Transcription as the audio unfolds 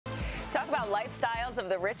about lifestyles of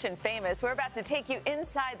the rich and famous. We're about to take you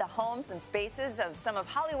inside the homes and spaces of some of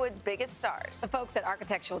Hollywood's biggest stars. The folks at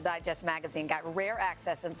Architectural Digest magazine got rare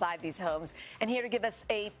access inside these homes. And here to give us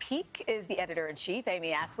a peek is the editor-in-chief,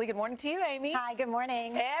 Amy Astley. Good morning to you, Amy. Hi, good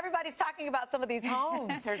morning. Everybody's talking about some of these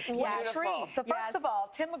homes. They're beautiful. So first of all,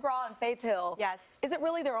 Tim McGraw and Faith Hill. Yes. Is it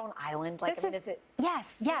really their own island? Like, is it?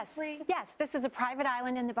 Yes, Seriously? yes. This is a private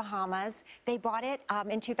island in the Bahamas. They bought it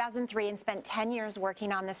in 2003 and spent 10 years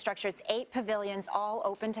working on this structure. It's 8 pavilions, all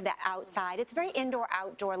open to the outside. It's very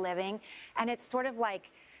indoor-outdoor living, and it's sort of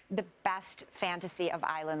like the best fantasy of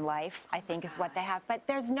island life, I think, is what they have. But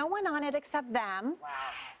there's no one on it except them. Wow.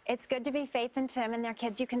 It's good to be Faith and Tim and their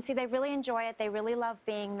kids. You can see they really enjoy it. They really love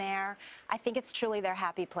being there. I think it's truly their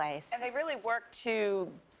happy place. And they really work to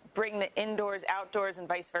bring the indoors, outdoors, and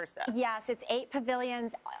vice versa. Yes, it's 8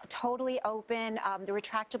 pavilions, totally open, the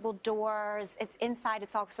retractable doors. It's inside,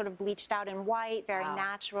 it's all sort of bleached out in white, very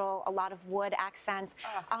natural, a lot of wood accents.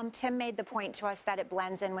 Tim made the point to us that it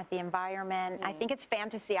blends in with the environment. I think it's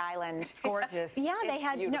Fantasy Island. It's gorgeous. Yeah, they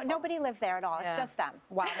had nobody lived there at all. It's just them.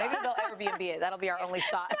 Wow, maybe they'll Airbnb it. That'll be our only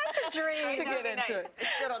thought. That's a dream. To get into it.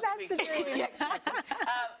 That's the dream.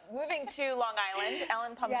 Moving to Long Island,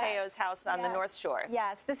 Ellen Pompeo's house on the North Shore.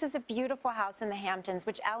 Yes, this is a beautiful house in the Hamptons,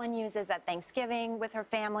 which Ellen uses at Thanksgiving with her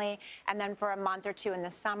family and then for a month or two in the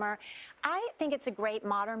summer. I think it's a great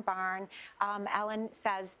modern barn. Ellen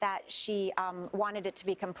says that she wanted it to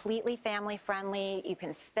be completely family friendly. You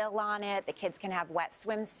can spill on it. The kids can have wet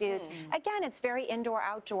swimsuits. Again, it's very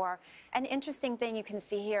indoor-outdoor. An interesting thing you can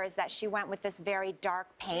see here is that she went with this very dark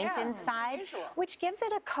paint inside, which gives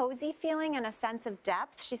it a cozy feeling and a sense of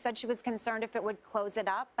depth. She said she was concerned if it would close it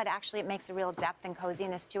up, but actually it makes a real depth and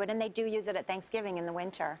coziness to it. And they do use it at Thanksgiving in the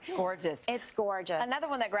winter. It's gorgeous. It's gorgeous. Another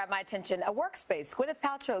one that grabbed my attention, a workspace, Gwyneth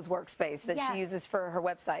Paltrow's workspace that she uses for her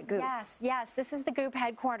website, Goop. Yes. This is the Goop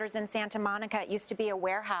headquarters in Santa Monica. It used to be a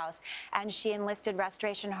warehouse, and she enlisted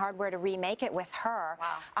Restoration Hardware to remake it with her.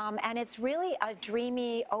 Wow. And it's really a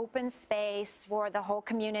dreamy, open space for the whole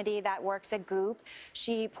community that works at Goop.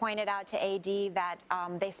 She pointed out to AD that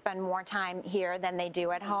they spend more time here than they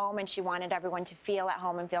do at home, and she wanted everyone to feel at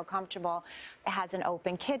home and feel comfortable. It has an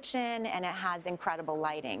open kitchen, and it has incredible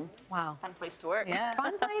lighting. Wow. Fun place to work. Yeah.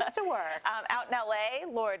 Fun place to work. Out in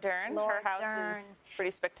L.A., Laura Dern. Her house is pretty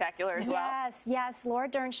spectacular as well. Yes. Laura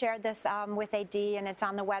Dern shared this with AD, and it's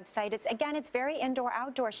on the website. It's very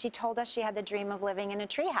indoor-outdoor. She told us she had the dream of living in a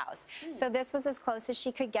treehouse. So this was as close as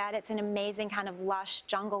she could get. It's an amazing kind of lush,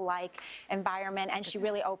 jungle-like environment, and she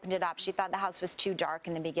really opened it up. She thought the house was too dark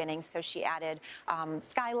in the beginning, so she added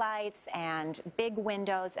skylights and big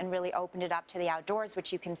windows and really opened it up to the outdoors,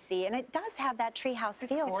 which you can see. And it does have that treehouse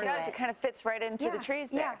feel to it. It kind of fits right into the trees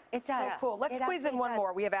there. Yeah, it does. So cool. Let's squeeze in one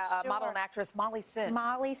more. We have a model and actress, Molly Sims.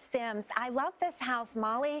 Molly Sims. I love this house.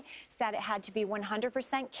 Molly said it had to be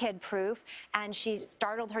 100% kid-proof, and she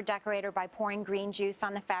startled her decorator by pouring green juice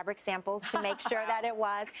on the fabric samples to make sure that it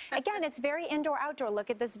was. Again, it's very indoor-outdoor. Look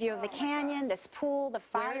at this view of the canyon, this pool, the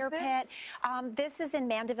fire pit. This is in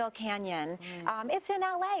Mandeville Canyon. It's in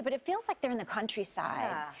LA, but it feels like they're in the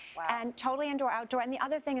countryside. Wow. And totally indoor-outdoor. And the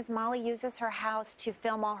other thing is Molly uses her house to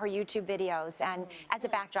film all her YouTube videos and as a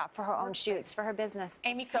backdrop for her own shoots, for her business.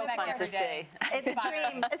 Amy, so fun to see. It's a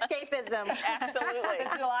dream. Escapism. Absolutely.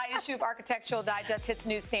 The July issue of Architectural Digest hits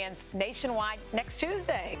newsstands nationwide next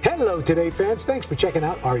Tuesday. Hello, Today fans. Thanks for checking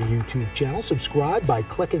out our YouTube channel. Subscribe by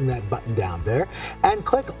clicking that button down there and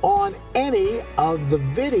click on any of the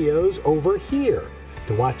videos over here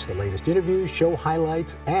to watch the latest interviews, show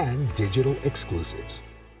highlights, and digital exclusives.